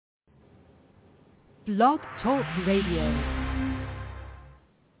Blog Talk Radio.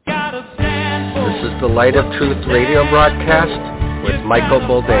 This is the Light of Truth radio broadcast with Michael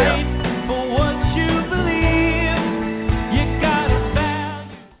Boldea.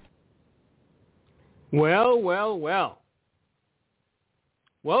 Well.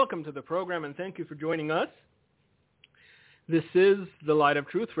 Welcome to the program and thank you for joining us. This is the Light of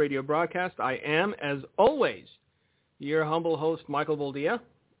Truth radio broadcast. I am, as always, your humble host, Michael Boldea.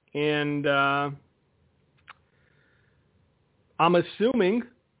 And I'm assuming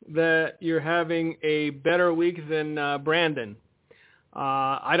that you're having a better week than Brandon.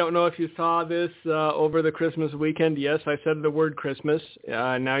 I don't know if you saw this over the Christmas weekend. Yes, I said the word Christmas.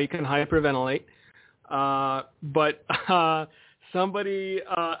 Now you can hyperventilate. But somebody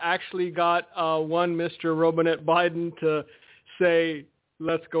actually got one Mr. Robinette Biden to say,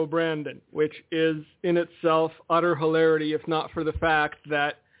 "Let's go, Brandon," which is in itself utter hilarity, if not for the fact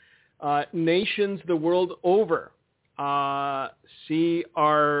that nations the world over see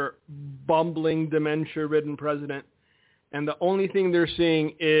our bumbling, dementia-ridden president, and the only thing they're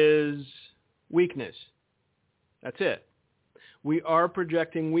seeing is weakness. That's it. We are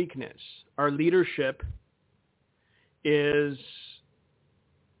projecting weakness. Our leadership is,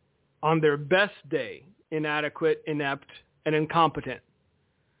 on their best day, inadequate, inept, and incompetent.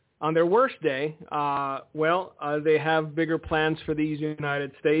 On their worst day, they have bigger plans for these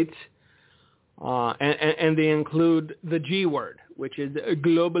United States, and they include the G word, which is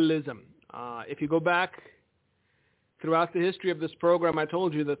globalism. If you go back throughout the history of this program, I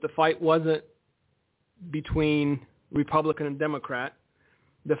told you that the fight wasn't between Republican and Democrat.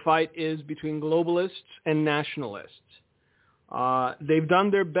 The fight is between globalists and nationalists. They've done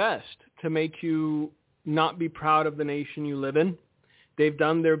their best to make you not be proud of the nation you live in. They've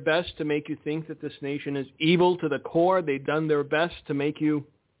done their best to make you think that this nation is evil to the core. They've done their best to make you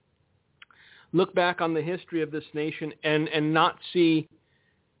look back on the history of this nation and not see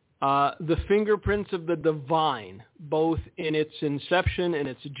the fingerprints of the divine, both in its inception and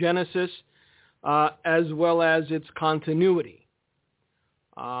its genesis, as well as its continuity.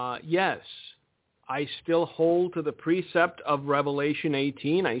 Yes, I still hold to the precept of Revelation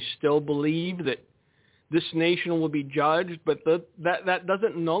 18. I still believe that this nation will be judged, but that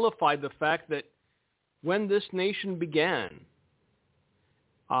doesn't nullify the fact that when this nation began,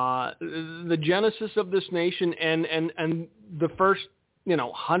 the genesis of this nation and the first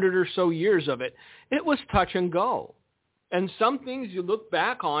 100 or so years of it, it was touch and go. And some things you look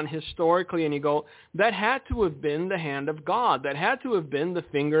back on historically and you go, that had to have been the hand of God. That had to have been the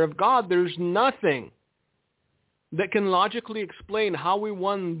finger of God. There's nothing that can logically explain how we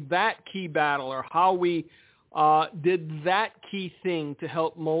won that key battle or how we did that key thing to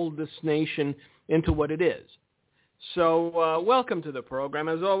help mold this nation into what it is. So welcome to the program.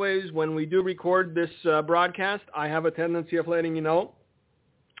 As always, when we do record this broadcast, I have a tendency of letting you know,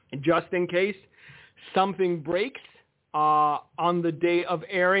 just in case something breaks on the day of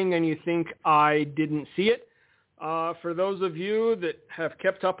airing and you think I didn't see it. For those of you that have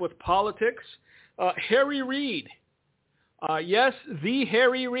kept up with politics, Harry Reid, yes, the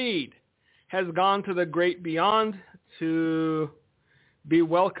Harry Reid, has gone to the great beyond to be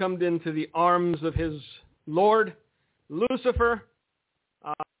welcomed into the arms of his Lord, Lucifer.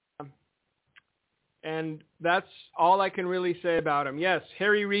 And that's all I can really say about him. Yes,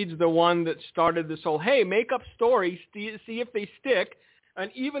 Harry Reid's the one that started this whole, hey, make up stories, see if they stick.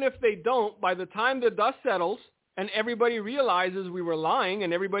 And even if they don't, by the time the dust settles and everybody realizes we were lying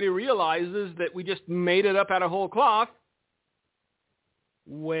and everybody realizes that we just made it up out of whole cloth,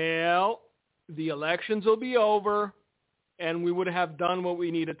 well, the elections will be over and we would have done what we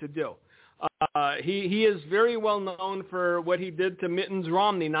needed to do. He is very well known for what he did to Mittens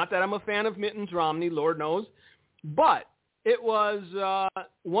Romney. Not that I'm a fan of Mittens Romney, Lord knows. But it was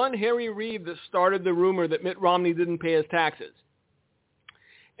one Harry Reid that started the rumor that Mitt Romney didn't pay his taxes.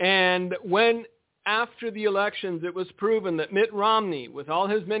 And when, after the elections, it was proven that Mitt Romney, with all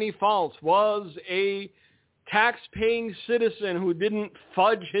his many faults, was a tax-paying citizen who didn't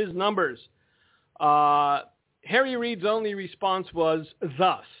fudge his numbers, Harry Reid's only response was,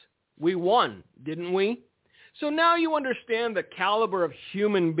 thus. We won, didn't we? So now you understand the caliber of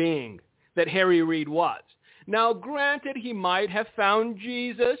human being that Harry Reid was. Now, granted, he might have found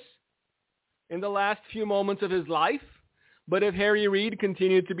Jesus in the last few moments of his life, but if Harry Reid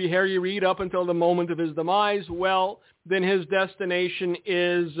continued to be Harry Reid up until the moment of his demise, well, then his destination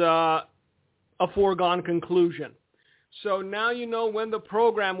is a foregone conclusion. So now you know when the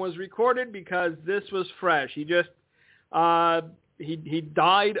program was recorded because this was fresh. He just he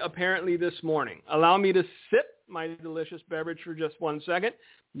died apparently this morning. Allow me to sip my delicious beverage for just 1 second.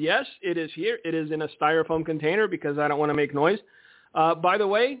 Yes, it is here. It is in a styrofoam container because I don't want to make noise. By the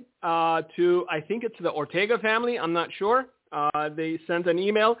way, I think it's the Ortega family. I'm not sure. They sent an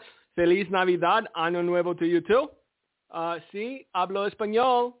email. Feliz Navidad, Año Nuevo to you too. Sí, hablo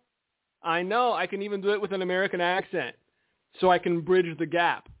español. I know. I can even do it with an American accent, so I can bridge the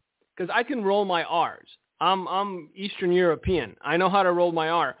gap. Because I can roll my R's. I'm Eastern European. I know how to roll my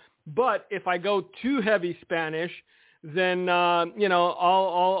R. But if I go too heavy Spanish, then all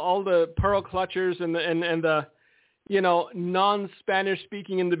the pearl clutchers and the non-Spanish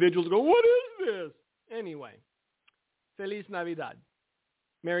speaking individuals go, what is this? Anyway, Feliz Navidad.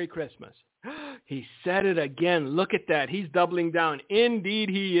 Merry Christmas. He said it again. Look at that. He's doubling down. Indeed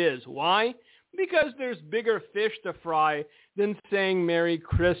he is. Why? Because there's bigger fish to fry than saying Merry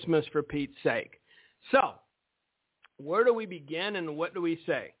Christmas, for Pete's sake. So, where do we begin and what do we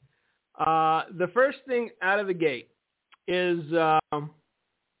say? The first thing out of the gate is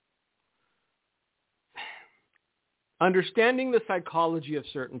understanding the psychology of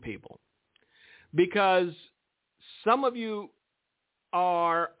certain people. Because some of you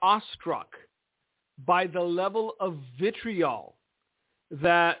are awestruck by the level of vitriol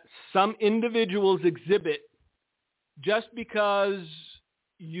that some individuals exhibit just because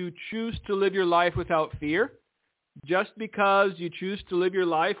you choose to live your life without fear, just because you choose to live your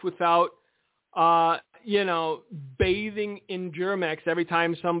life without, bathing in Germ-X every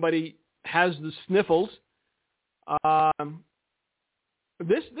time somebody has the sniffles.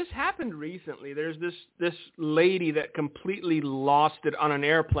 This happened recently. There's this lady that completely lost it on an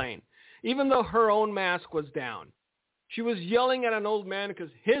airplane, even though her own mask was down. She was yelling at an old man because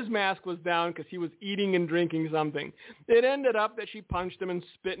his mask was down because he was eating and drinking something. It ended up that she punched him and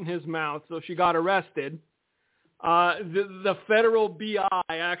spit in his mouth, so she got arrested. The federal BI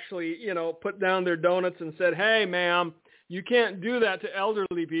actually, put down their donuts and said, hey, ma'am, you can't do that to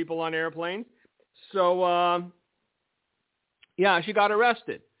elderly people on airplanes. So, she got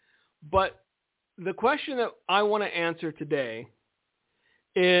arrested. But the question that I want to answer today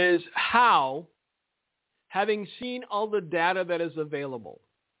is how, having seen all the data that is available,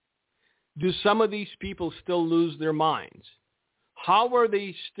 do some of these people still lose their minds? How are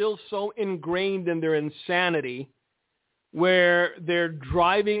they still so ingrained in their insanity where they're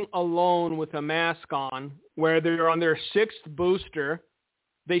driving alone with a mask on, where they're on their 6th booster,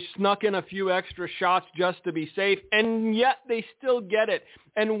 they snuck in a few extra shots just to be safe, and yet they still get it.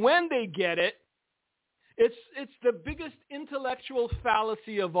 And when they get it, it's the biggest intellectual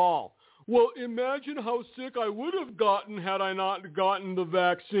fallacy of all. Well, imagine how sick I would have gotten had I not gotten the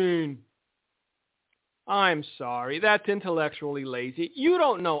vaccine. I'm sorry, that's intellectually lazy. You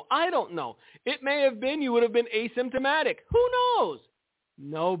don't know. I don't know. It may have been you would have been asymptomatic. Who knows?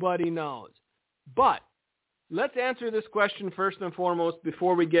 Nobody knows. But let's answer this question first and foremost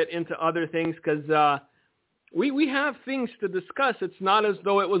before we get into other things, because we have things to discuss. It's not as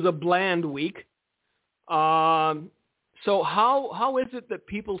though it was a bland week. So how is it that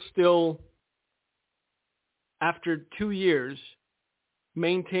people still, after 2 years,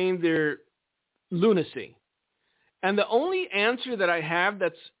 maintain their lunacy? And the only answer that I have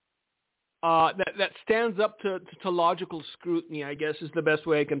that's that stands up to logical scrutiny, I guess is the best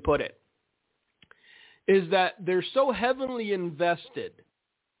way I can put it, is that they're so heavily invested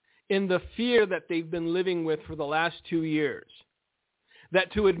in the fear that they've been living with for the last 2 years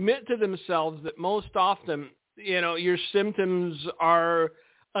that to admit to themselves that most often, your symptoms are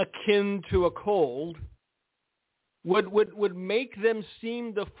akin to a cold would make them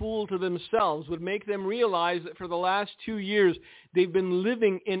seem the fool to themselves, would make them realize that for the last 2 years they've been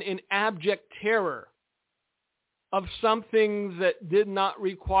living in abject terror of something that did not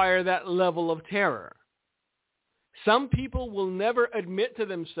require that level of terror. Some people will never admit to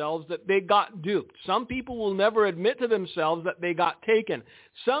themselves that they got duped. Some people will never admit to themselves that they got taken.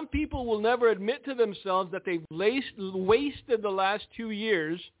 Some people will never admit to themselves that they've wasted the last 2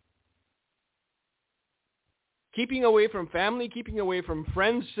 years keeping away from family, keeping away from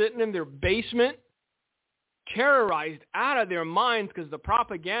friends, sitting in their basement, terrorized out of their minds because the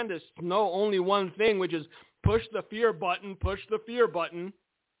propagandists know only one thing, which is push the fear button, push the fear button.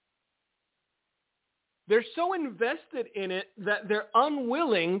 They're so invested in it that they're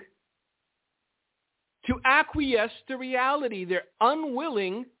unwilling to acquiesce to reality. They're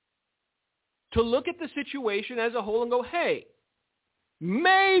unwilling to look at the situation as a whole and go, hey,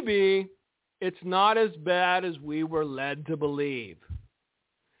 maybe it's not as bad as we were led to believe.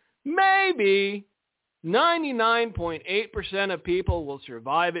 Maybe 99.8% of people will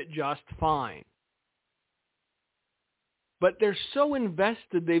survive it just fine. But they're so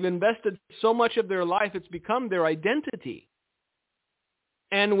invested, they've invested so much of their life, it's become their identity.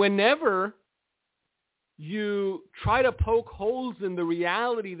 And whenever you try to poke holes in the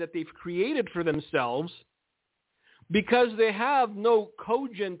reality that they've created for themselves, because they have no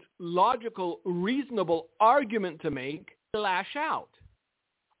cogent, logical, reasonable argument to make, they lash out,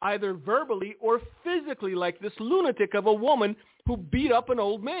 either verbally or physically, like this lunatic of a woman who beat up an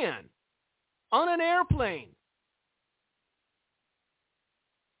old man on an airplane.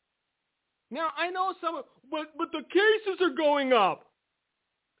 Now, I know but the cases are going up.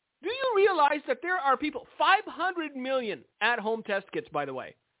 Do you realize that there are people, 500 million at-home test kits, by the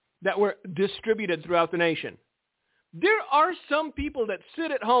way, that were distributed throughout the nation? There are some people that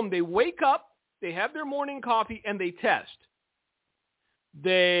sit at home, they wake up, they have their morning coffee, and they test.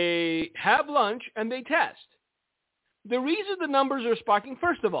 They have lunch, and they test. The reason the numbers are spiking,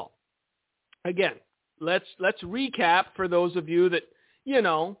 first of all, again, let's recap for those of you that,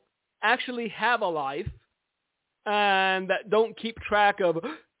 actually have a life and that don't keep track of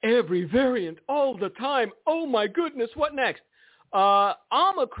every variant all the time. Oh, my goodness, what next?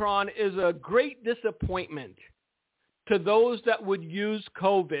 Omicron is a great disappointment to those that would use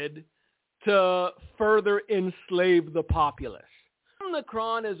COVID to further enslave the populace.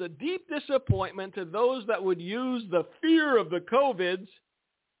 Omicron is a deep disappointment to those that would use the fear of the COVIDs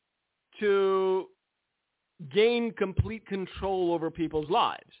to gain complete control over people's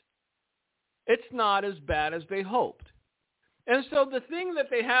lives. It's not as bad as they hoped. And so the thing that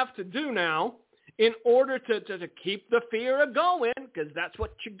they have to do now in order to keep the fear going, because that's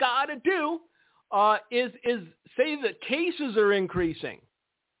what you got to do, is say that cases are increasing.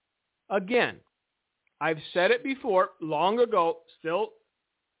 Again, I've said it before, long ago, still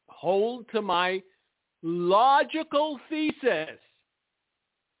hold to my logical thesis.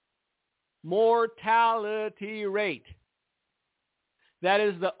 Mortality rate. That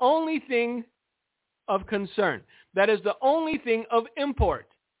is the only thing of concern. That is the only thing of import.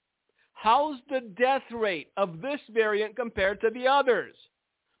 How's the death rate of this variant compared to the others?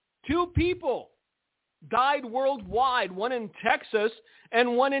 2 people died worldwide, one in Texas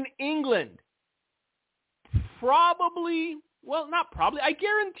and one in England. I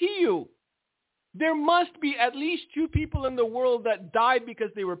guarantee you, there must be at least 2 people in the world that died because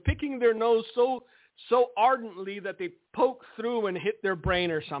they were picking their nose so ardently that they poked through and hit their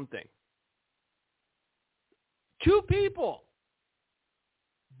brain or something. 2 people.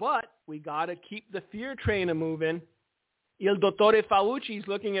 But we got to keep the fear train a-moving. Il Dottore Fauci's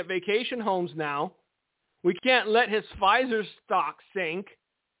looking at vacation homes now. We can't let his Pfizer stock sink.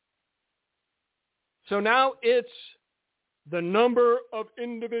 So now it's the number of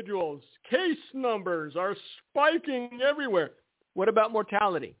individuals. Case numbers are spiking everywhere. What about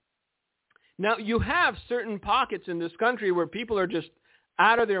mortality? Now, you have certain pockets in this country where people are just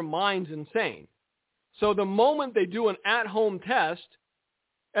out of their minds insane. So the moment they do an at-home test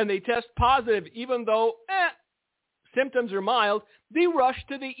and they test positive, even though symptoms are mild, they rush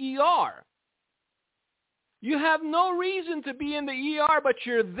to the ER. You have no reason to be in the ER, but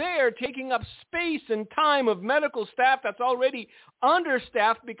you're there taking up space and time of medical staff that's already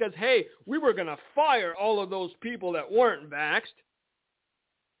understaffed because, hey, we were going to fire all of those people that weren't vaxxed.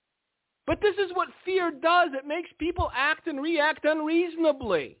 But this is what fear does. It makes people act and react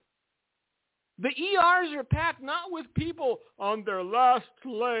unreasonably. The ERs are packed not with people on their last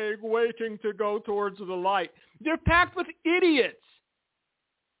leg waiting to go towards the light. They're packed with idiots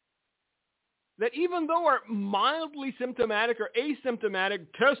that even though are mildly symptomatic or asymptomatic,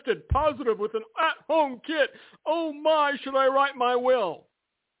 tested positive with an at-home kit. Oh my, should I write my will?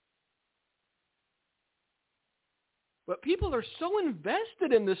 But people are so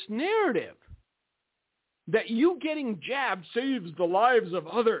invested in this narrative that you getting jabbed saves the lives of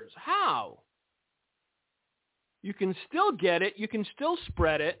others. How? You can still get it. You can still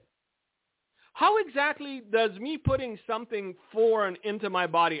spread it. How exactly does me putting something foreign into my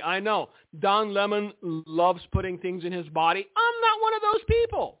body? I know Don Lemon loves putting things in his body. I'm not one of those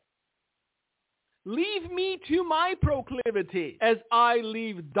people. Leave me to my proclivity as I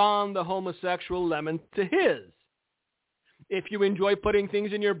leave Don the homosexual Lemon to his. If you enjoy putting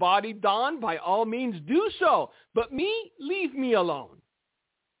things in your body, Don, by all means do so. But me, leave me alone.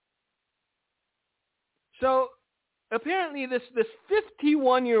 So apparently this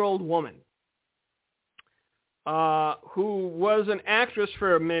 51-year-old woman who was an actress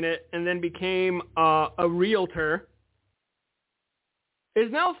for a minute and then became a realtor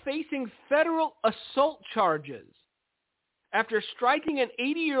is now facing federal assault charges after striking an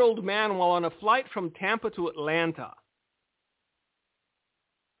 80-year-old man while on a flight from Tampa to Atlanta.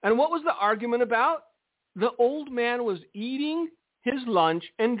 And what was the argument about? The old man was eating his lunch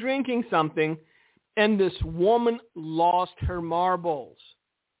and drinking something, and this woman lost her marbles.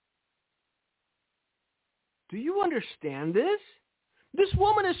 Do you understand this? This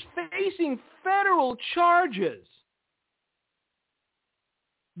woman is facing federal charges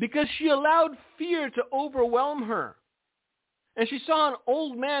because she allowed fear to overwhelm her. And she saw an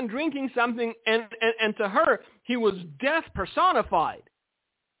old man drinking something, and to her, he was death personified.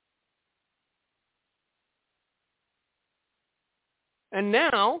 And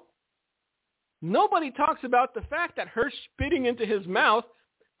now, nobody talks about the fact that her spitting into his mouth,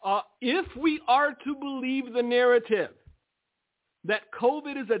 if we are to believe the narrative, that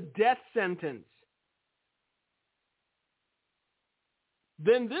COVID is a death sentence,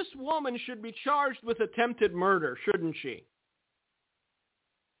 then this woman should be charged with attempted murder, shouldn't she?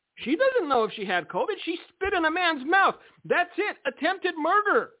 She doesn't know if she had COVID. She spit in a man's mouth. That's it, attempted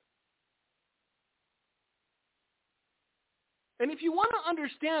murder. And if you want to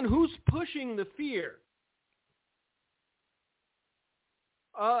understand who's pushing the fear,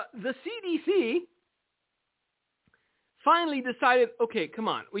 the CDC finally decided, okay, come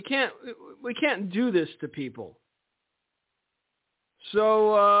on, we can't do this to people.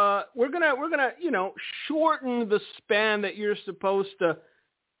 So we're gonna shorten the span that you're supposed to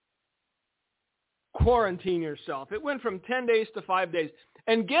quarantine yourself. It went from 10 days to 5 days.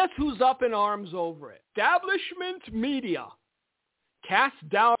 And guess who's up in arms over it? Establishment media cast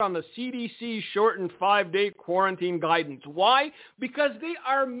doubt on the CDC's shortened 5-day quarantine guidance. Why? Because they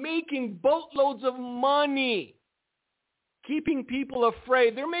are making boatloads of money keeping people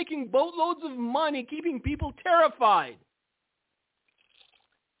afraid. They're making boatloads of money keeping people terrified.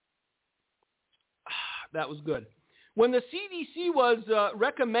 That was good. When the CDC was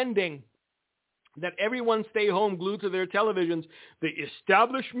recommending that everyone stay home glued to their televisions, the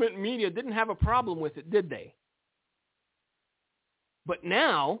establishment media didn't have a problem with it, did they? But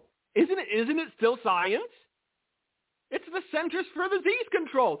now, isn't it still science? It's the Centers for Disease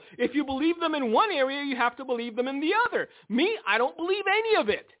Control. If you believe them in one area, you have to believe them in the other. Me, I don't believe any of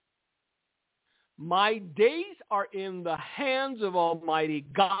it. My days are in the hands of Almighty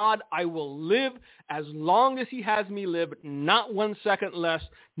God. I will live as long as he has me live, not 1 second less,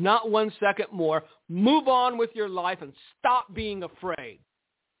 not 1 second more. Move on with your life and stop being afraid.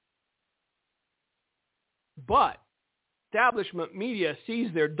 But establishment media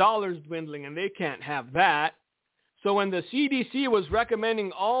sees their dollars dwindling, and they can't have that. So when the CDC was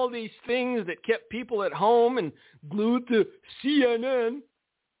recommending all these things that kept people at home and glued to CNN,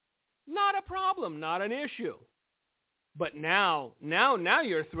 not a problem, not an issue. But now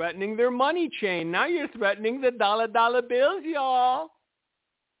you're threatening their money chain. Now you're threatening the dollar bills, y'all.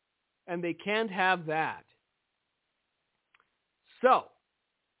 And they can't have that. So,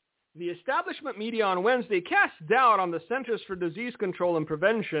 the establishment media on Wednesday cast doubt on the Centers for Disease Control and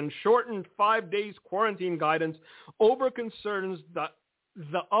Prevention shortened 5 days quarantine guidance over concerns that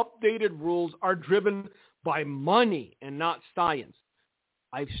the updated rules are driven by money and not science.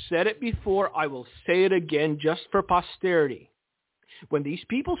 I've said it before. I will say it again just for posterity. When these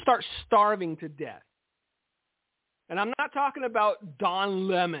people start starving to death, and I'm not talking about Don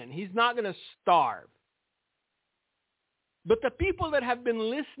Lemon. He's not going to starve. But the people that have been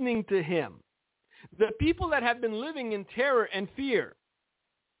listening to him, the people that have been living in terror and fear.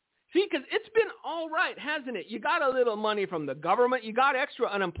 See, because it's been all right, hasn't it? You got a little money from the government. You got extra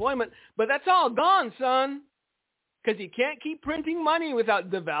unemployment. But that's all gone, son. Because you can't keep printing money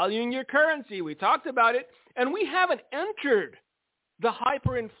without devaluing your currency. We talked about it. And we haven't entered the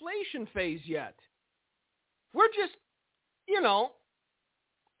hyperinflation phase yet. We're just,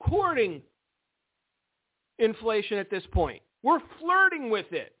 courting inflation at this point. We're flirting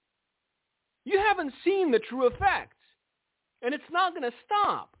with it. You haven't seen the true effects. And it's not going to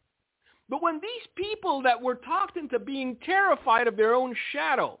stop. But when these people that were talked into being terrified of their own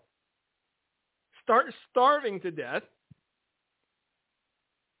shadow start starving to death,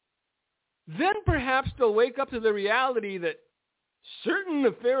 then perhaps they'll wake up to the reality that certain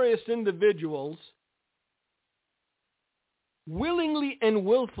nefarious individuals willingly and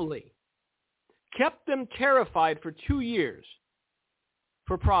willfully kept them terrified for 2 years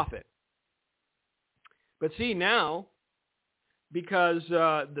for profit. But see, now, because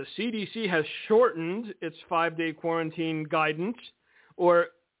the CDC has shortened its 5-day quarantine guidance, or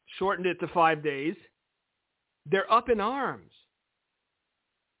shortened it to 5 days, they're up in arms.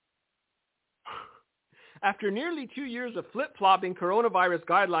 After nearly 2 years of flip-flopping coronavirus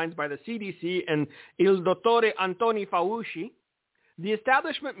guidelines by the CDC and Il Dottore Anthony Fauci, the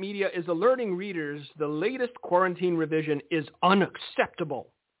establishment media is alerting readers the latest quarantine revision is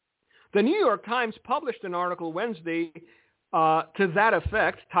unacceptable. The New York Times published an article Wednesday to that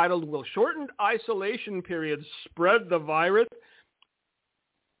effect, titled, "Will Shortened Isolation Periods Spread the Virus?"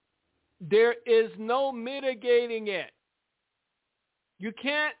 There is no mitigating it. You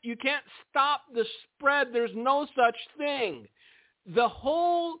can't stop the spread. There's no such thing. The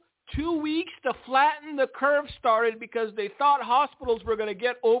whole 2 weeks to flatten the curve started because they thought hospitals were going to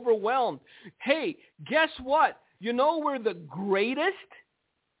get overwhelmed. Hey, guess what? You know where the greatest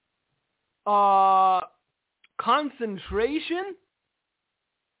concentration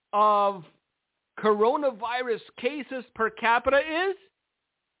of coronavirus cases per capita is?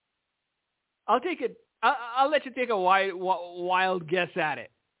 I'll let you take a wild guess at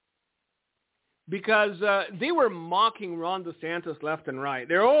it. Because they were mocking Ron DeSantis left and right.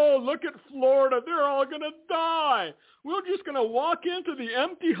 They're, look at Florida. They're all going to die. We're just going to walk into the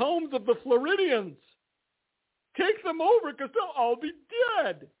empty homes of the Floridians. Take them over because they'll all be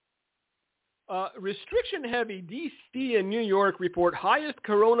dead. Restriction-heavy D.C. and New York report highest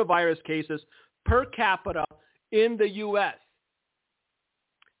coronavirus cases per capita in the U.S.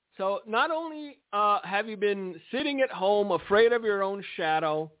 So not only have you been sitting at home afraid of your own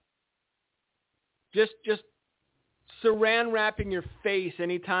shadow, just saran wrapping your face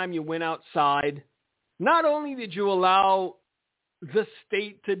anytime you went outside, not only did you allow the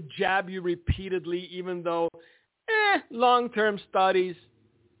state to jab you repeatedly, even though long-term studies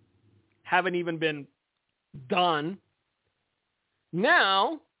haven't even been done,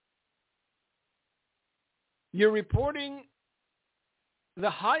 now you're reporting the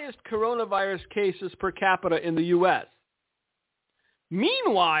highest coronavirus cases per capita in the U.S.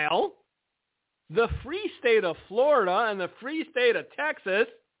 Meanwhile, the free state of Florida and the free state of Texas,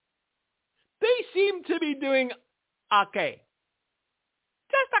 they seem to be doing okay.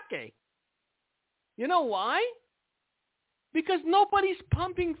 Just okay. You know why? Because nobody's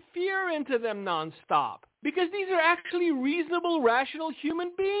pumping fear into them nonstop. Because these are actually reasonable, rational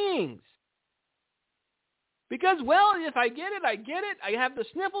human beings. Because, well, if I get it, I get it. I have the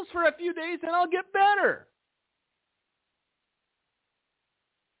sniffles for a few days and I'll get better.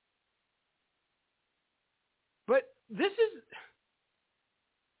 But this is,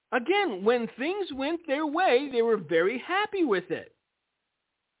 again, when things went their way, they were very happy with it.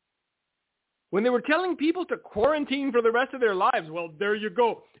 When they were telling people to quarantine for the rest of their lives, well, there you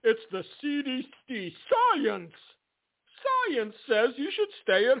go. It's the CDC. Science. Science says you should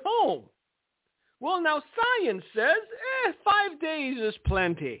stay at home. Well, now science says, 5 days is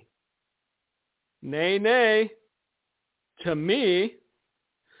plenty. Nay, nay. To me,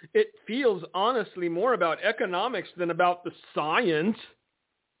 it feels honestly more about economics than about the science.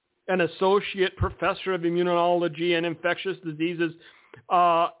 An associate professor of immunology and infectious diseases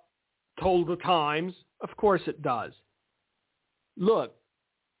told the Times. Of course it does. Look,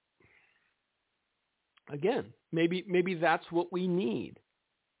 again, maybe that's what we need.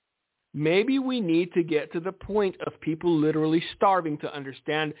 Maybe we need to get to the point of people literally starving to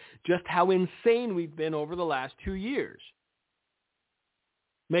understand just how insane we've been over the last 2 years.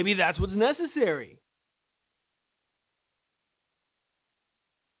 Maybe that's what's necessary.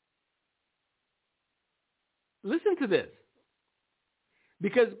 Listen to this.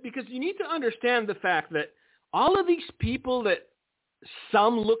 Because you need to understand the fact that all of these people that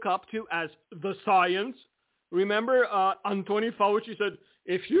some look up to as the science, remember Anthony Fauci said,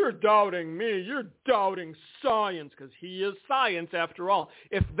 if you're doubting me, you're doubting science, because he is science after all.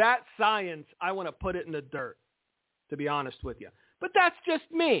 If that's science, I want to put it in the dirt, to be honest with you. But that's just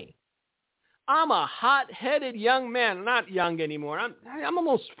me. I'm a hot-headed young man. I'm not young anymore. I'm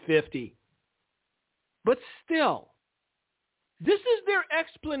almost 50. But still, this is their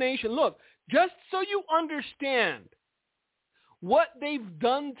explanation. Look, just so you understand what they've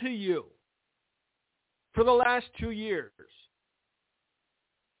done to you for the last 2 years.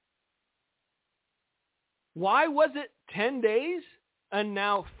 Why was it 10 days and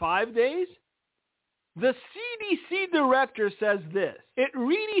now 5 days? The CDC director says this. It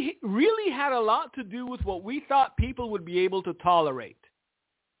really had a lot to do with what we thought people would be able to tolerate.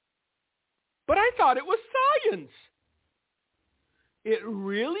 But I thought it was science. It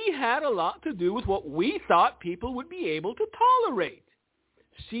really had a lot to do with what we thought people would be able to tolerate.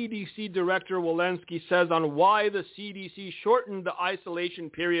 CDC Director Walensky says on why the CDC shortened the isolation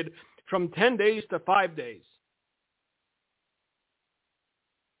period from 10 days to 5 days.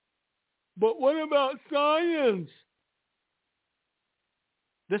 But what about science?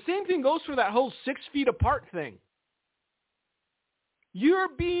 The same thing goes for that whole 6 feet apart thing. You're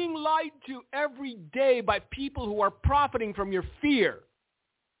being lied to every day by people who are profiting from your fear.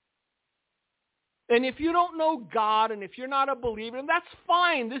 And if you don't know God and if you're not a believer, and that's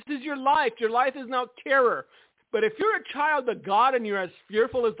fine. This is your life. Your life is now terror. But if you're a child of God and you're as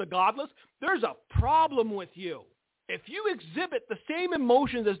fearful as the godless, there's a problem with you. if you exhibit the same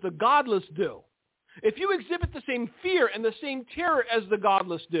emotions as the godless do, if you exhibit the same fear and the same terror as the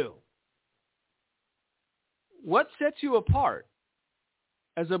godless do, what sets you apart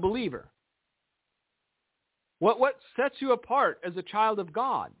as a believer? What sets you apart as a child of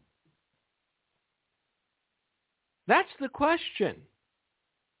God? That's the question.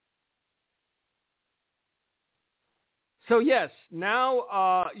 So yes,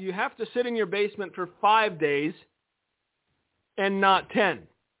 now you have to sit in your basement for 5 days and not 10.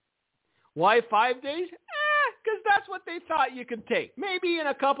 Why 5 days? Because that's what they thought you could take. Maybe in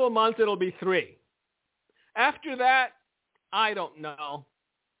a couple of months it'll be 3. After that, I don't know.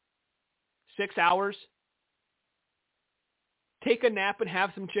 6 hours. Take a nap and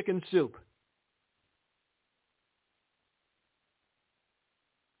have some chicken soup.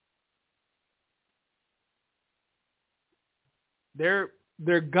 They're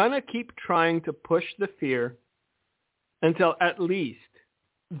going to keep trying to push the fear until at least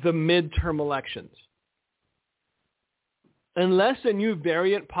the midterm elections. Unless a new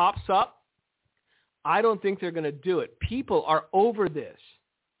variant pops up, I don't think they're going to do it. People are over this.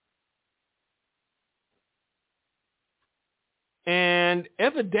 And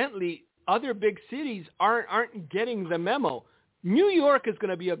evidently, other big cities aren't getting the memo. New York is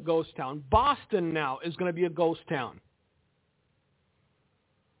going to be a ghost town. Boston now is going to be a ghost town.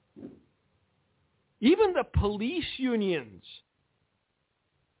 Even the police unions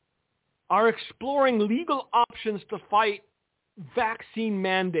are exploring legal options to fight vaccine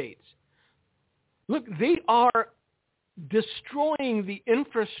mandates. Look, they are destroying the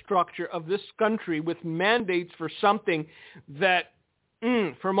infrastructure of this country with mandates for something that,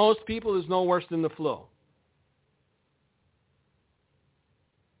 for most people, is no worse than the flu.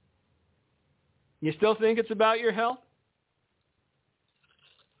 You still think it's about your health?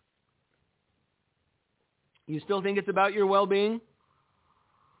 You still think it's about your well-being?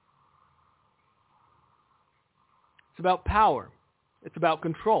 It's about power. It's about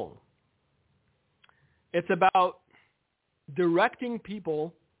control. It's about directing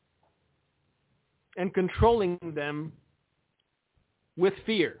people and controlling them with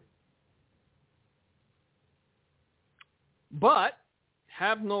fear. But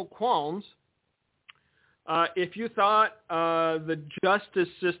have no qualms. If you thought the justice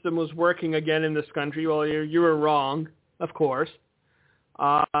system was working again in this country, well, you were wrong, of course.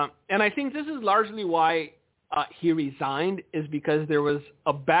 And I think this is largely why he resigned, is because there was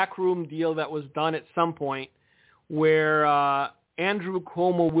a backroom deal that was done at some point where Andrew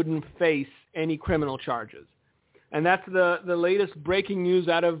Cuomo wouldn't face any criminal charges. And that's the latest breaking news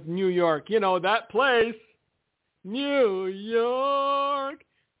out of New York. You know, that place, New York.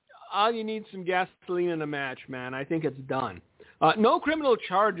 All you need some gasoline and a match, man. I think it's done. No criminal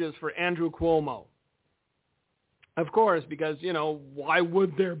charges for Andrew Cuomo. Of course, because, you know, why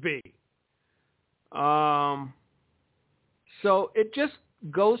would there be? So it just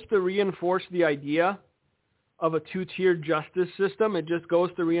goes to reinforce the idea of a two-tier justice system. It just goes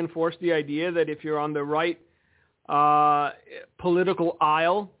to reinforce the idea that if you're on the right political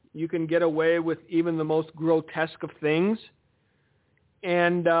aisle, you can get away with even the most grotesque of things.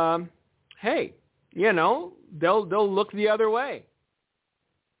 And, hey, you know, they'll look the other way.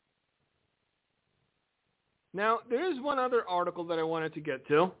 Now, there is one other article that I wanted to get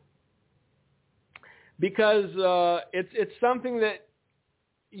to, because it's something that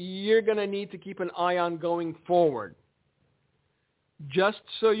you're going to need to keep an eye on going forward, just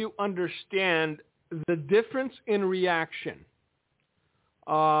so you understand the difference in reaction.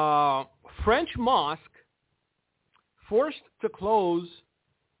 French mosque forced to close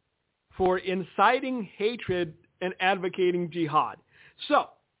for inciting hatred and advocating jihad. So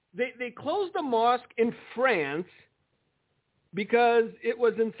they closed a mosque in France because it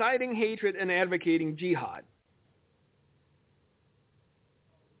was inciting hatred and advocating jihad.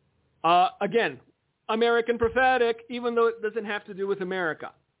 Again, American prophetic, even though it doesn't have to do with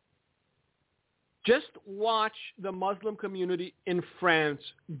America. Just watch the Muslim community in France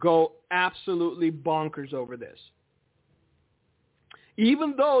go absolutely bonkers over this.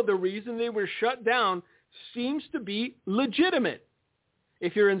 Even though the reason they were shut down seems to be legitimate.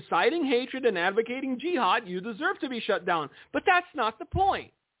 If you're inciting hatred and advocating jihad, you deserve to be shut down. But that's not the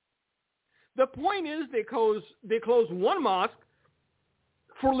point. The point is they close one mosque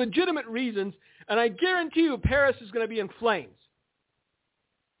for legitimate reasons, and I guarantee you Paris is going to be in flames.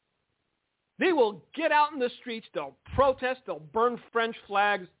 They will get out in the streets, they'll protest, they'll burn French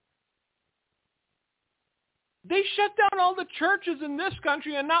flags. They shut down all the churches in this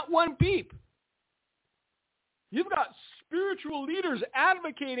country and not one peep. You've got spiritual leaders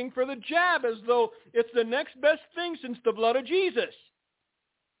advocating for the jab as though it's the next best thing since the blood of Jesus.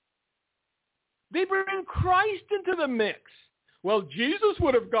 They bring Christ into the mix. Well, Jesus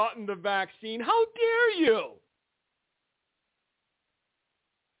would have gotten the vaccine. How dare you?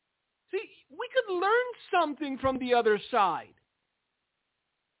 See, we could learn something from the other side.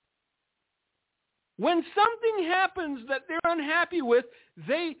 When something happens that they're unhappy with,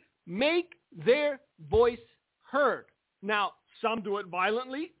 they make their voice heard. Now, some do it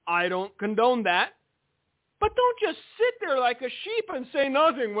violently. I don't condone that. But don't just sit there like a sheep and say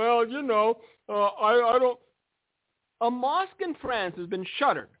nothing. Well, you know, I don't. A mosque in France has been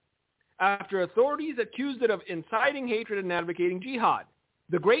shuttered after authorities accused it of inciting hatred and advocating jihad.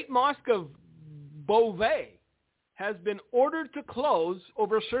 The Great Mosque of Beauvais has been ordered to close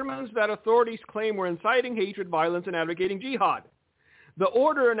over sermons that authorities claim were inciting hatred, violence, and advocating jihad. The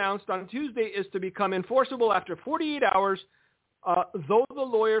order announced on Tuesday is to become enforceable after 48 hours, though the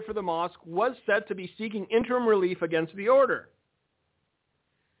lawyer for the mosque was said to be seeking interim relief against the order.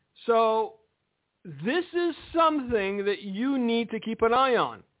 So this is something that you need to keep an eye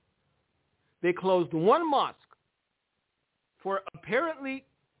on. They closed one mosque for apparently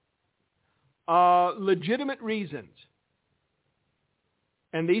legitimate reasons.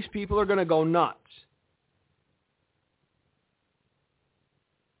 And these people are going to go nuts.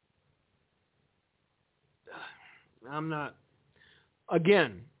 I'm not.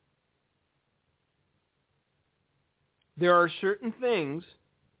 Again, there are certain things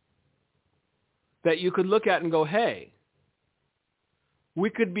that you could look at and go, hey, we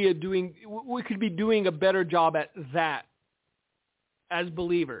could be doing a better job at that as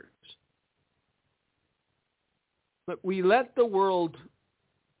believers. But we let the world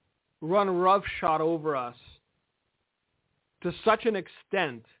run roughshod over us to such an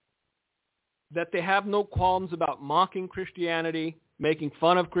extent that they have no qualms about mocking Christianity, making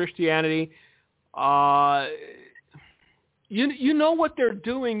fun of Christianity. You know what they're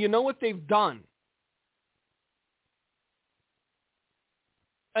doing. You know what they've done.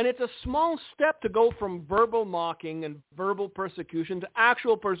 And it's a small step to go from verbal mocking and verbal persecution to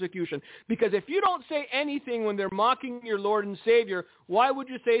actual persecution. Because if you don't say anything when they're mocking your Lord and Savior, why would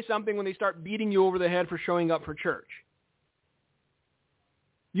you say something when they start beating you over the head for showing up for church?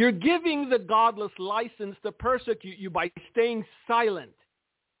 You're giving the godless license to persecute you by staying silent.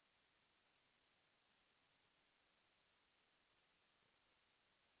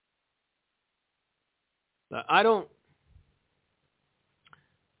 I don't...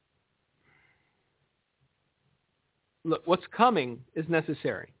 Look, what's coming is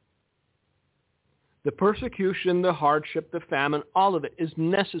necessary. The persecution, the hardship, the famine, all of it is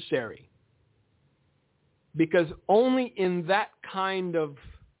necessary. Because only in that kind of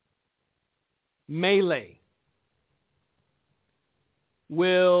melee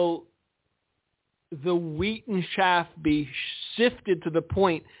will the wheat and chaff be sifted to the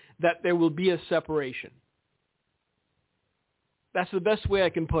point that there will be a separation. That's the best way I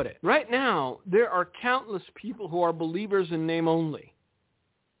can put it. Right now, there are countless people who are believers in name only.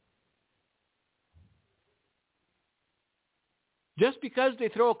 Just because they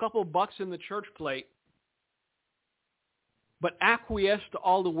throw a couple bucks in the church plate, but acquiesce to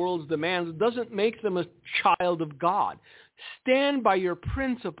all the world's demands, doesn't make them a child of God. Stand by your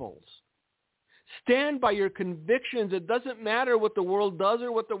principles. Stand by your convictions. It doesn't matter what the world does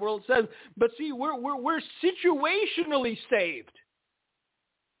or what the world says. But see, we're situationally saved.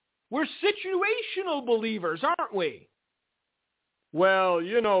 We're situational believers, aren't we? Well,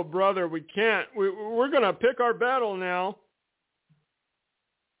 you know, brother, we can't. We're going to pick our battle now.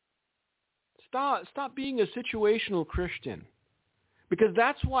 Stop being a situational Christian. Because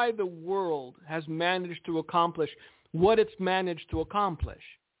that's why the world has managed to accomplish what it's managed to accomplish.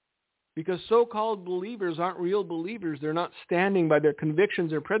 Because so-called believers aren't real believers. They're not standing by their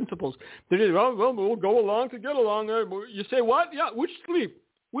convictions or principles. They're just, well, we'll go along to get along. You say what? Yeah, which sleeve?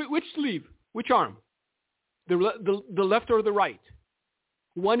 Which sleeve? Which arm? The left or the right?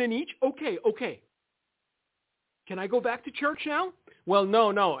 One in each? Okay. Can I go back to church now? Well,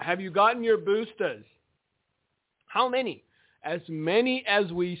 no. Have you gotten your boosters? How many? As many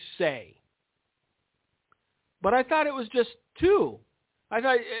as we say. But I thought it was just 2. I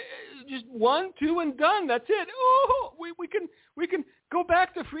thought just 1, 2, and done. That's it. Oh, we can go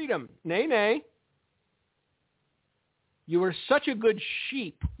back to freedom. Nay. You were such a good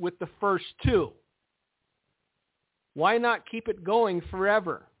sheep with the first 2. Why not keep it going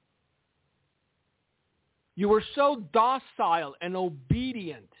forever? You were so docile and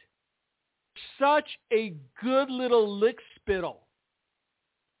obedient. Such a good little lick spittle.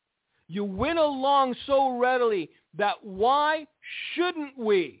 You went along so readily that why shouldn't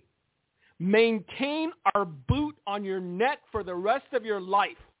we maintain our boot on your neck for the rest of your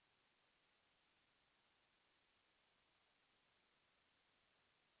life?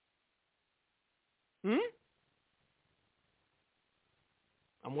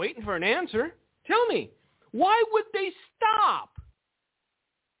 I'm waiting for an answer. Tell me, why would they stop?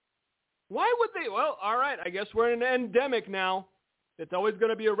 Why would they? Well, all right, I guess we're in an endemic now. It's always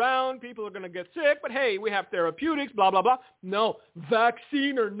going to be around. People are going to get sick. But hey, we have therapeutics, blah, blah, blah. No,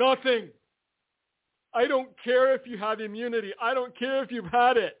 vaccine or nothing. I don't care if you have immunity. I don't care if you've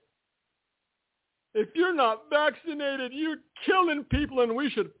had it. If you're not vaccinated, you're killing people and we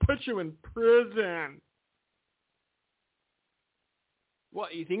should put you in prison.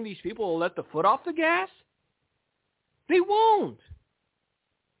 What, you think these people will let the foot off the gas? They won't.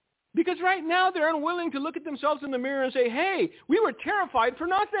 Because right now they're unwilling to look at themselves in the mirror and say, hey, we were terrified for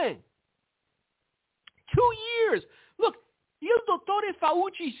nothing. 2 years. Look, Il Dottore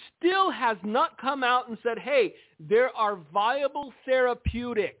Fauci still has not come out and said, hey, there are viable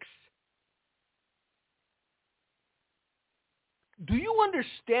therapeutics. Do you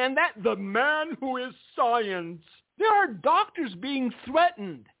understand that? The man who is science. There are doctors being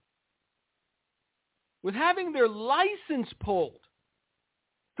threatened with having their license pulled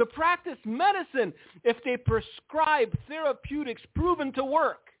to practice medicine if they prescribe therapeutics proven to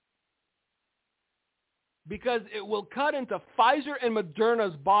work, because it will cut into Pfizer and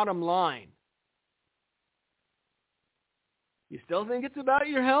Moderna's bottom line. You still think it's about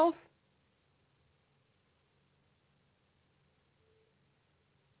your health?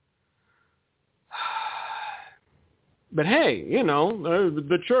 But hey, you know,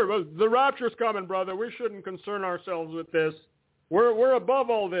 the church, the rapture's coming, brother. We shouldn't concern ourselves with this. We're above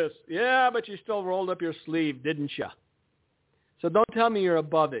all this. Yeah, but you still rolled up your sleeve, didn't you? So don't tell me you're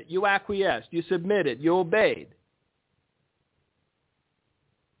above it. You acquiesced. You submitted. You obeyed.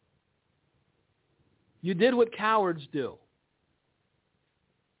 You did what cowards do.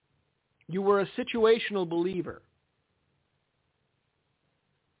 You were a situational believer.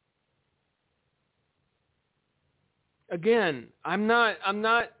 Again, I'm not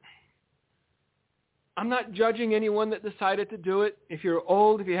judging anyone that decided to do it. If you're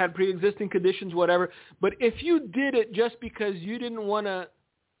old, if you had pre-existing conditions, whatever. But if you did it just because you didn't want to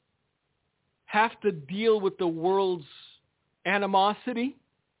have to deal with the world's animosity,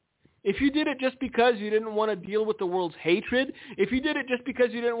 if you did it just because you didn't want to deal with the world's hatred, if you did it just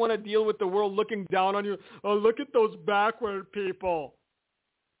because you didn't want to deal with the world looking down on you, oh, look at those backward people.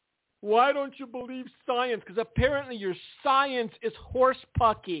 Why don't you believe science? Because apparently your science is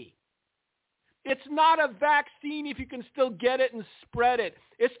horsepucky. It's not a vaccine if you can still get it and spread it.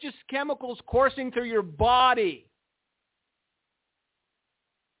 It's just chemicals coursing through your body.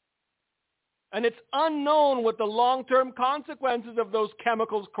 And it's unknown what the long-term consequences of those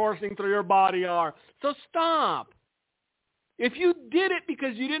chemicals coursing through your body are. So stop. If you did it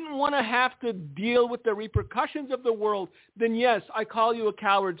because you didn't want to have to deal with the repercussions of the world, then yes, I call you a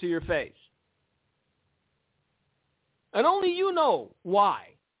coward to your face. And only you know why.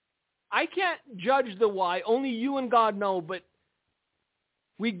 I can't judge the why. Only you and God know, but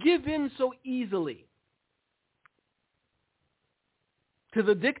we give in so easily to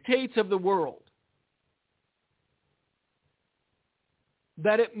the dictates of the world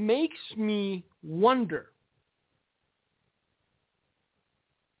that it makes me wonder,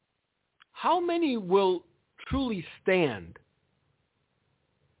 how many will truly stand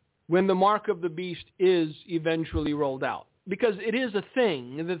when the mark of the beast is eventually rolled out? Because it is a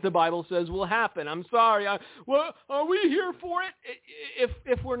thing that the Bible says will happen. I'm sorry. Well, are we here for it?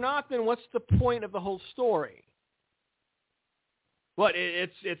 If we're not, then what's the point of the whole story? What,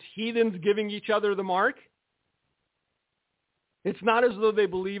 it's heathens giving each other the mark? It's not as though they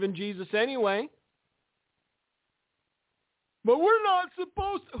believe in Jesus anyway. But we're not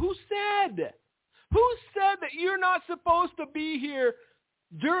supposed to. Who said? Who said that you're not supposed to be here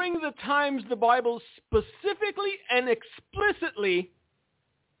during the times the Bible specifically and explicitly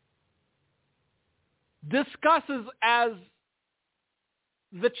discusses as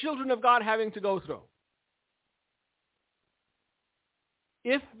the children of God having to go through?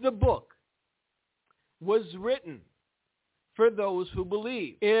 If the book was written for those who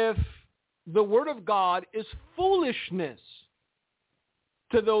believe, if the Word of God is foolishness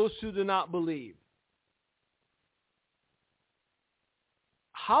to those who do not believe,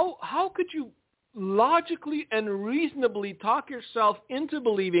 how could you logically and reasonably talk yourself into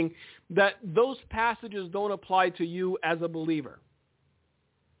believing that those passages don't apply to you as a believer?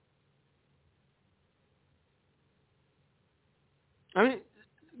 I mean,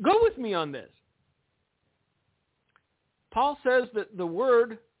 go with me on this. Paul says that the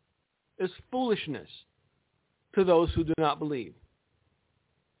word is foolishness to those who do not believe.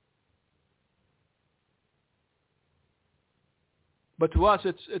 But to us,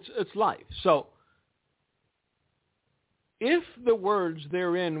 it's life. So, if the words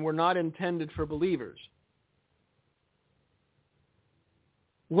therein were not intended for believers,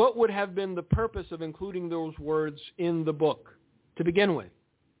 what would have been the purpose of including those words in the book to begin with?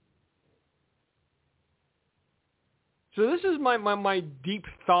 So this is my deep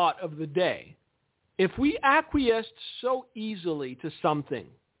thought of the day. If we acquiesced so easily to something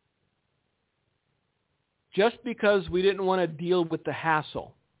just because we didn't want to deal with the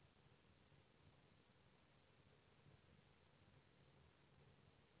hassle,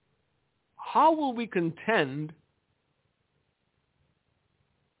 how will we contend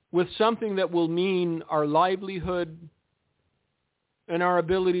with something that will mean our livelihood and our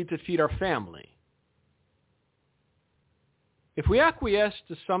ability to feed our family? If we acquiesce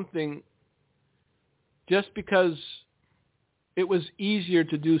to something just because it was easier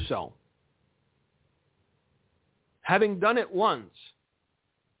to do so, having done it once,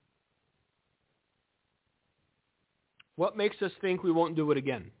 what makes us think we won't do it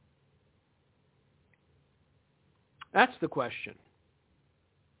again? That's the question.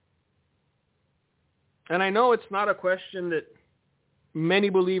 And I know it's not a question that many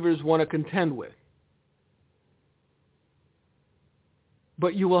believers want to contend with.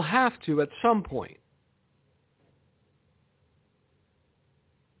 But you will have to at some point.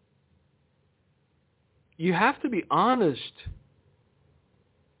 You have to be honest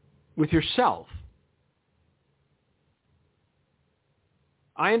with yourself.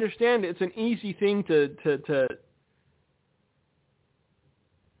 I understand it's an easy thing to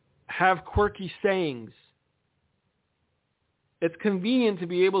have quirky sayings. It's convenient to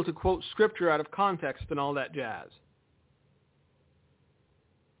be able to quote scripture out of context and all that jazz.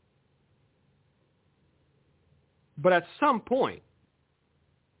 But at some point,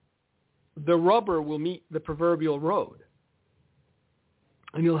 the rubber will meet the proverbial road.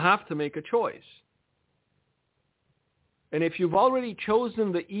 And you'll have to make a choice. And if you've already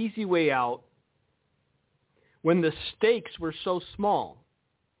chosen the easy way out, when the stakes were so small,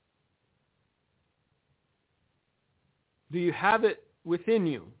 do you have it within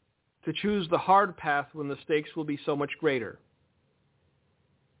you to choose the hard path when the stakes will be so much greater?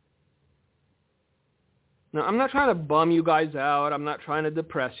 Now, I'm not trying to bum you guys out. I'm not trying to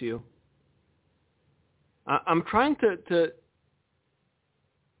depress you. I'm trying to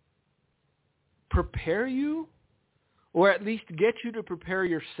prepare you, or at least get you to prepare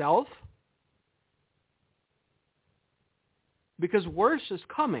yourself, because worse is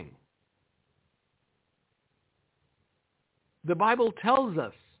coming. The Bible tells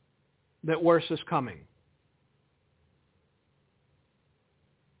us that worse is coming.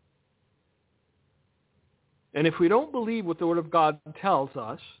 And if we don't believe what the Word of God tells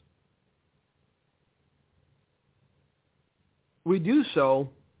us, we do so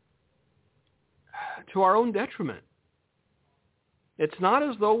to our own detriment. It's not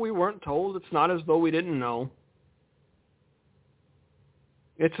as though we weren't told. It's not as though we didn't know.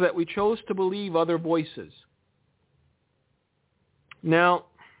 It's that we chose to believe other voices. Now,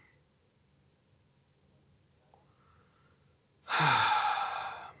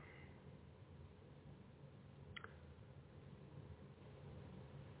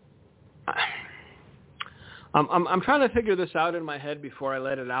 I'm trying to figure this out in my head before I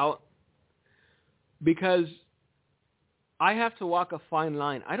let it out, because I have to walk a fine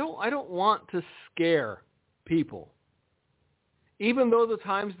line. I don't want to scare people, even though the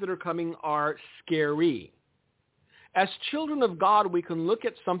times that are coming are scary. As children of God, we can look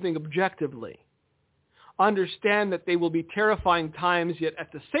at something objectively, understand that they will be terrifying times, yet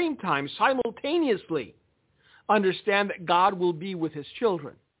at the same time, simultaneously, understand that God will be with his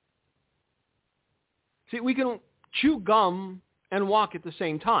children. See, we can chew gum and walk at the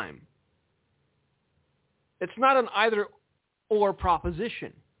same time. It's not an either-or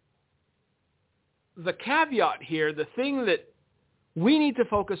proposition. The caveat here, the thing that we need to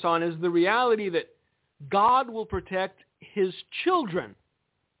focus on, is the reality that God will protect his children,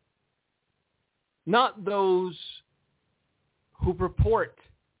 not those who purport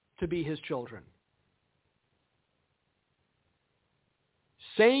to be his children.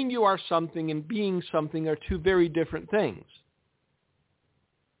 Saying you are something and being something are two very different things.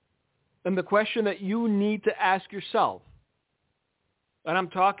 And the question that you need to ask yourself, and I'm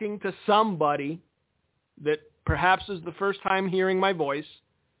talking to somebody that perhaps is the first time hearing my voice,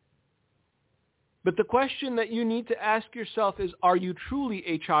 but the question that you need to ask yourself is, are you truly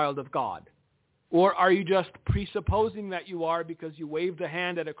a child of God? Or are you just presupposing that you are because you waved a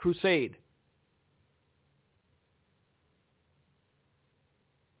hand at a crusade?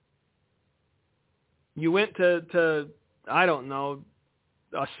 You went to I don't know,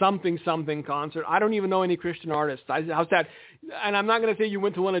 a something concert. I don't even know any Christian artists. How's that? And I'm not going to say you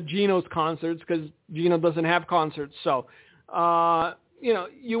went to one of Gino's concerts because Gino doesn't have concerts. So,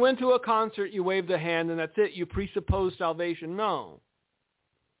 you went to a concert, you waved a hand, and that's it. You presuppose salvation. No.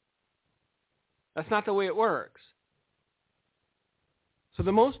 That's not the way it works. So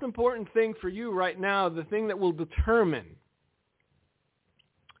the most important thing for you right now, the thing that will determine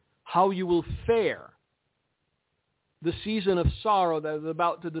how you will fare the season of sorrow that is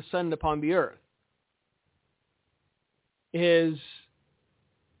about to descend upon the earth, is,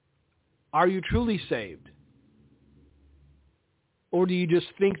 are you truly saved? Or do you just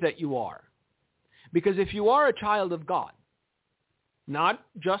think that you are? Because if you are a child of God, not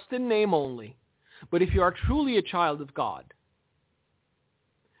just in name only, but if you are truly a child of God,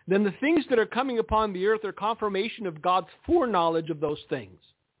 then the things that are coming upon the earth are confirmation of God's foreknowledge of those things.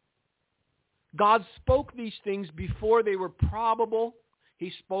 God spoke these things before they were probable.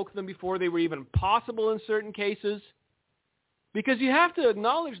 He spoke them before they were even possible in certain cases. Because you have to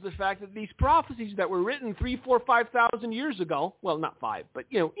acknowledge the fact that these prophecies that were written 3,000, 4,000, 5,000 years ago, well, not 5, but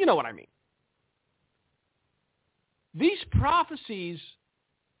you know what I mean. These prophecies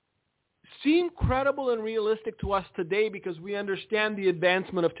seem credible and realistic to us today because we understand the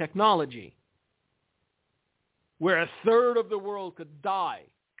advancement of technology, where a third of the world could die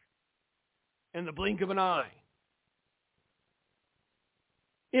in the blink of an eye.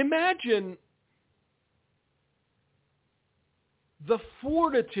 Imagine the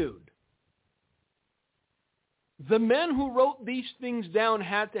fortitude the men who wrote these things down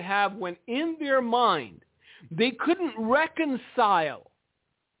had to have when in their mind they couldn't reconcile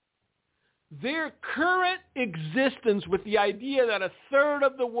their current existence with the idea that a third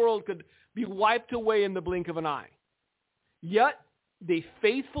of the world could be wiped away in the blink of an eye. Yet, they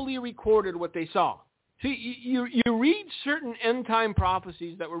faithfully recorded what they saw. See, you read certain end-time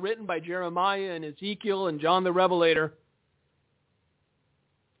prophecies that were written by Jeremiah and Ezekiel and John the Revelator,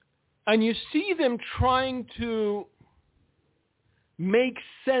 and you see them trying to make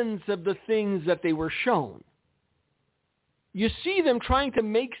sense of the things that they were shown. You see them trying to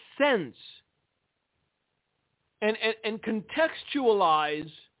make sense and contextualize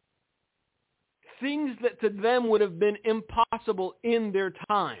things that to them would have been impossible in their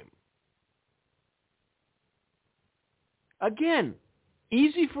time. Again,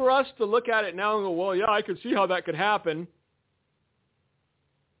 easy for us to look at it now and go, well, yeah, I could see how that could happen.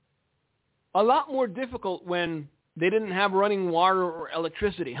 A lot more difficult when they didn't have running water or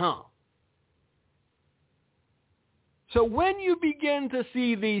electricity, huh? So when you begin to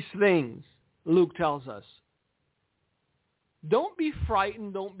see these things, Luke tells us, don't be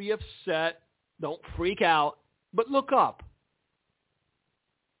frightened, don't be upset, don't freak out, but look up,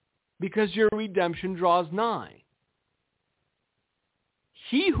 because your redemption draws nigh.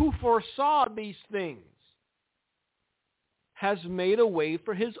 He who foresaw these things has made a way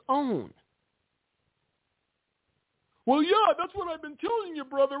for his own. Well, yeah, that's what I've been telling you,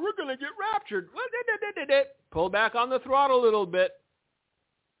 brother. We're going to get raptured. Pull back on the throttle a little bit.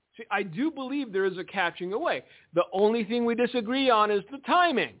 See, I do believe there is a catching away. The only thing we disagree on is the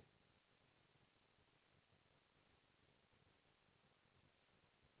timing.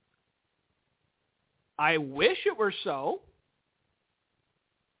 I wish it were so.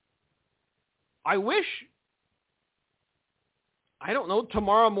 I wish, I don't know,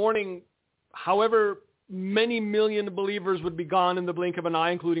 tomorrow morning, however many million believers would be gone in the blink of an eye,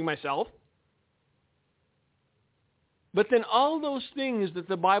 including myself. But then all those things that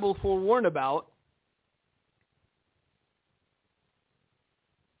the Bible forewarned about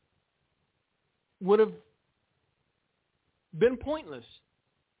would have been pointless.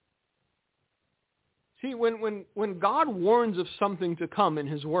 See, when God warns of something to come in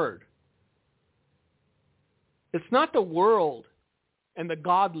his word, it's not the world and the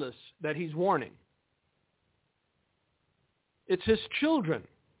godless that he's warning. It's his children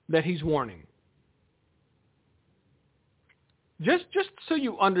that he's warning. Just so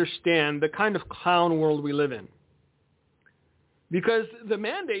you understand the kind of clown world we live in. Because the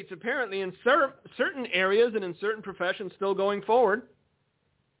mandates apparently in certain areas and in certain professions still going forward.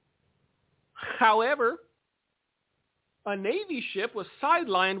 However, a Navy ship was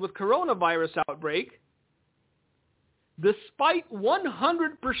sidelined with coronavirus outbreak despite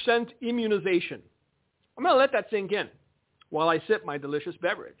 100% immunization. I'm going to let that sink in while I sip my delicious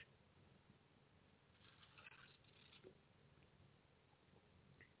beverage.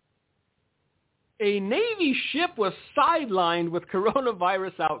 A Navy ship was sidelined with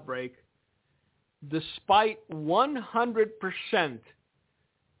coronavirus outbreak despite 100%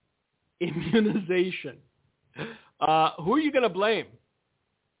 immunization. Who are you going to blame?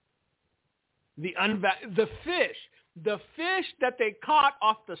 The fish. The fish that they caught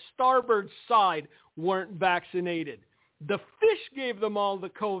off the starboard side weren't vaccinated. The fish gave them all the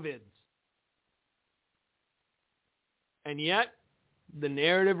COVIDs. And yet, the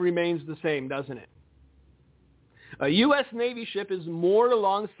narrative remains the same, doesn't it? A U.S. Navy ship is moored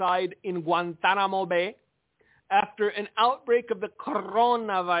alongside in Guantanamo Bay after an outbreak of the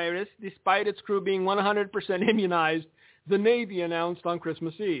coronavirus, despite its crew being 100% immunized, the Navy announced on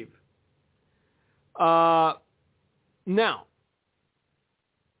Christmas Eve. Now,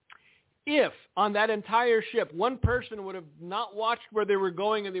 if on that entire ship one person would have not watched where they were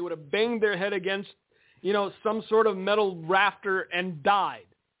going and they would have banged their head against, some sort of metal rafter and died,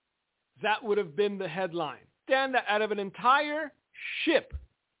 that would have been the headline. Stand out of an entire ship,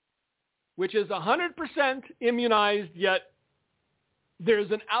 which is 100% immunized, yet there's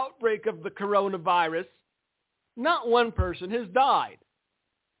an outbreak of the coronavirus, not one person has died.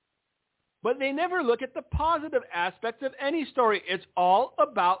 But they never look at the positive aspects of any story. It's all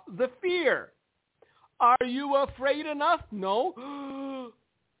about the fear. Are you afraid enough? No.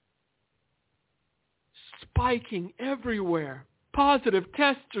 Spiking everywhere. Positive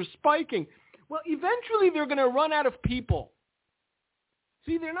tests are spiking. Well, eventually they're going to run out of people.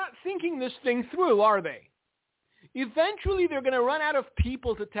 See, they're not thinking this thing through, are they? Eventually they're going to run out of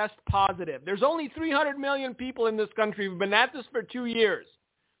people to test positive. There's only 300 million people in this country who've been at this for 2 years.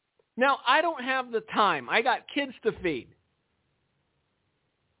 Now, I don't have the time. I got kids to feed.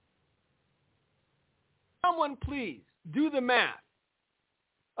 Someone please do the math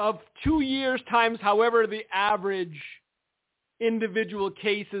of 2 years times however the average individual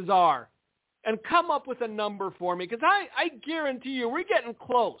cases are and come up with a number for me, because I guarantee you we're getting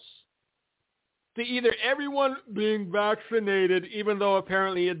close to either everyone being vaccinated, even though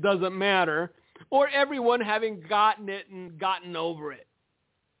apparently it doesn't matter, or everyone having gotten it and gotten over it.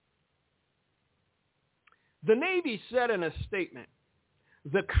 The Navy said in a statement,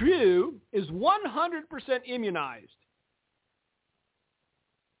 the crew is 100% immunized.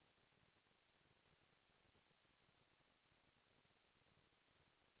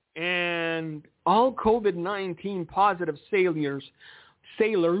 And all COVID-19 positive sailors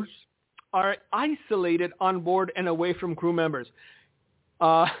are isolated on board and away from crew members.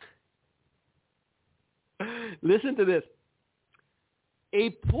 Listen to this.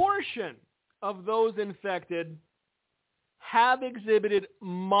 A portion of those infected have exhibited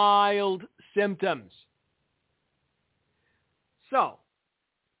mild symptoms. So,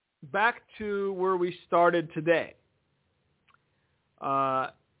 back to where we started today.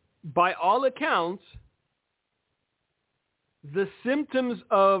 By all accounts, the symptoms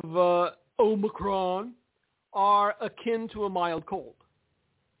of Omicron are akin to a mild cold.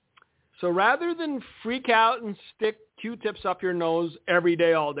 So rather than freak out and stick Q-tips up your nose every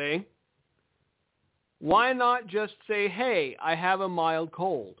day, all day, why not just say, hey, I have a mild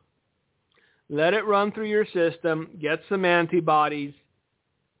cold. Let it run through your system, get some antibodies,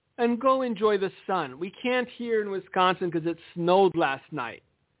 and go enjoy the sun. We can't here in Wisconsin because it snowed last night.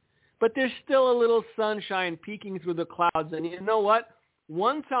 But there's still a little sunshine peeking through the clouds. And you know what?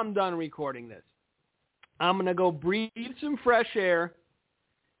 Once I'm done recording this, I'm going to go breathe some fresh air,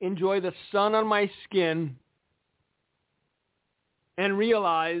 enjoy the sun on my skin, and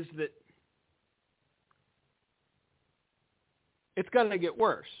realize that it's going to get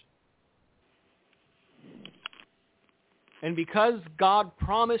worse. And because God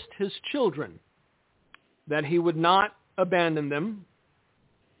promised his children that he would not abandon them,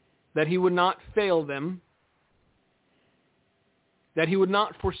 that he would not fail them, that he would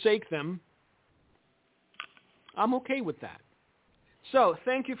not forsake them, I'm okay with that. So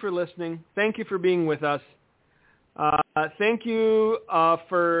thank you for listening. Thank you for being with us. Thank you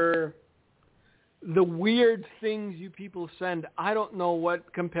for the weird things you people send. I don't know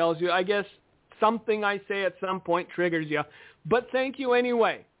what compels you. I guess something I say at some point triggers you. But thank you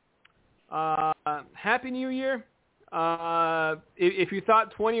anyway. Happy New Year. If you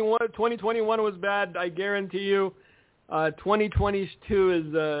thought 2021 was bad, I guarantee you 2022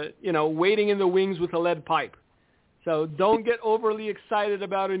 is, waiting in the wings with a lead pipe. So don't get overly excited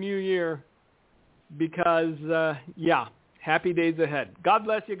about a new year because, happy days ahead. God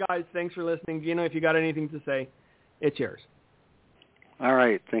bless you guys. Thanks for listening. Gino, if you got anything to say, it's yours. All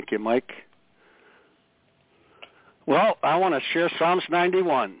right. Thank you, Mike. Well, I want to share Psalms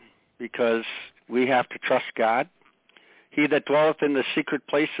 91 because we have to trust God. He that dwelleth in the secret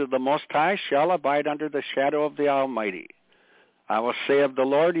place of the Most High shall abide under the shadow of the Almighty. I will say of the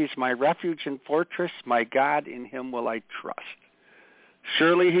Lord, He is my refuge and fortress, my God, in Him will I trust.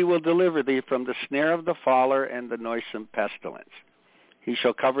 Surely He will deliver thee from the snare of the fowler and the noisome pestilence. He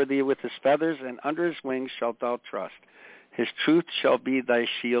shall cover thee with His feathers, and under His wings shalt thou trust. His truth shall be thy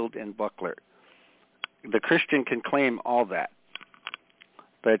shield and buckler. The Christian can claim all that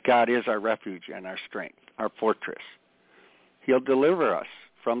God is our refuge and our strength, our fortress. He'll deliver us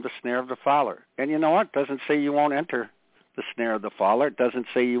from the snare of the fowler. And you know what? It doesn't say you won't enter the snare of the fowler. It doesn't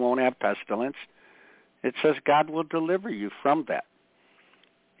say you won't have pestilence. It says God will deliver you from that.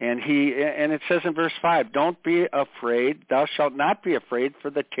 And it says in verse 5, don't be afraid, thou shalt not be afraid for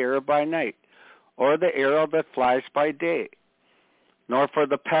the terror by night, or the arrow that flies by day, nor for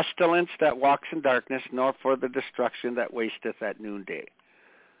the pestilence that walks in darkness, nor for the destruction that wasteth at noonday.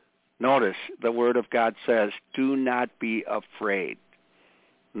 Notice the Word of God says, do not be afraid.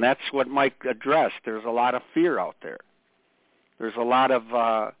 And that's what Mike addressed. There's a lot of fear out there. There's a lot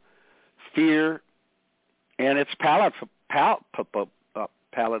of fear, and it's palatable.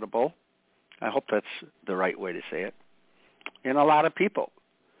 I hope that's the right way to say it. In a lot of people.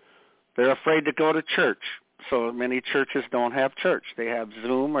 They're afraid to go to church. So many churches don't have church. They have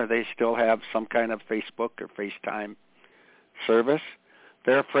Zoom, or they still have some kind of Facebook or FaceTime service.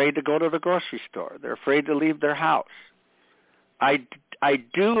 They're afraid to go to the grocery store. They're afraid to leave their house. I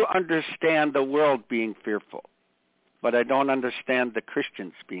do understand the world being fearful, but I don't understand the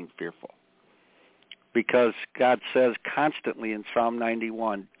Christians being fearful. Because God says constantly in Psalm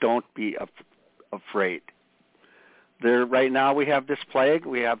 91, don't be afraid. Right now we have this plague,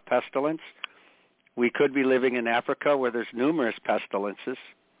 we have pestilence. We could be living in Africa where there's numerous pestilences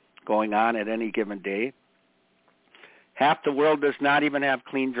going on at any given day. Half the world does not even have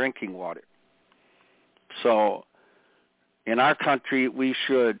clean drinking water. So in our country, we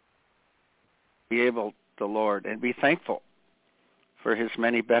should be able, the Lord, and be thankful for His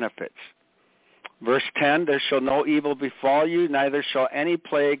many benefits. Verse 10, there shall no evil befall you, neither shall any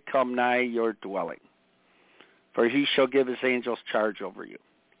plague come nigh your dwelling. For He shall give His angels charge over you,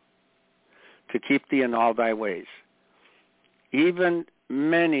 to keep thee in all thy ways. Even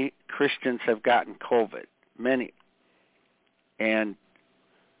many Christians have gotten COVID, many. And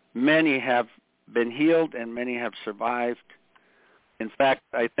many have been healed and many have survived. In fact,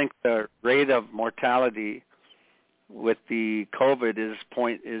 I think the rate of mortality with the COVID is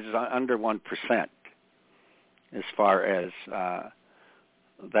under 1% as far as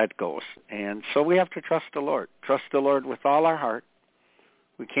that goes. And so we have to trust the Lord. Trust the Lord with all our heart.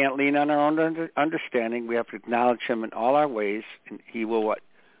 We can't lean on our own understanding. We have to acknowledge Him in all our ways, and He will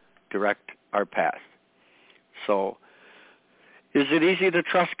direct our path. So, is it easy to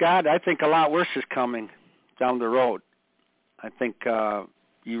trust God? I think a lot worse is coming down the road. I think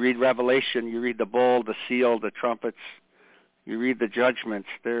you read Revelation, you read the bowl, the seal, the trumpets, you read the judgments.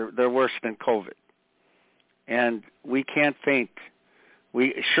 They're worse than COVID. And we can't faint.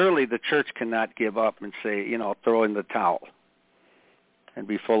 Surely the church cannot give up and say, throw in the towel and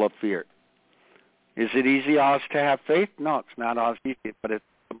be full of fear. Is it easy always to have faith? No, it's not always easy, but it's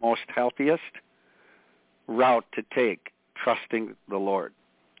the most healthiest route to take. Trusting the Lord.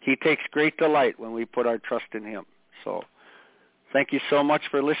 He takes great delight when we put our trust in Him. So thank you so much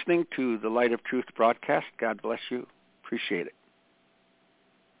for listening to the Light of Truth broadcast. God bless you. Appreciate it.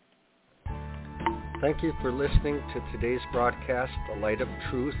 Thank you for listening to today's broadcast, The Light of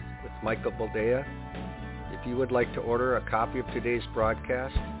Truth with Michael Boldea. If you would like to order a copy of today's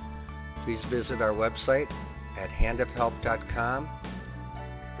broadcast, please visit our website at handofhelp.com.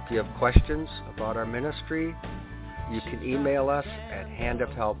 If you have questions about our ministry, you can email us at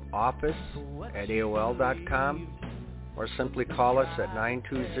handofhelpoffice@aol.com or simply call us at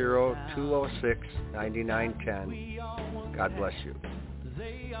 920-206-9910. God bless you.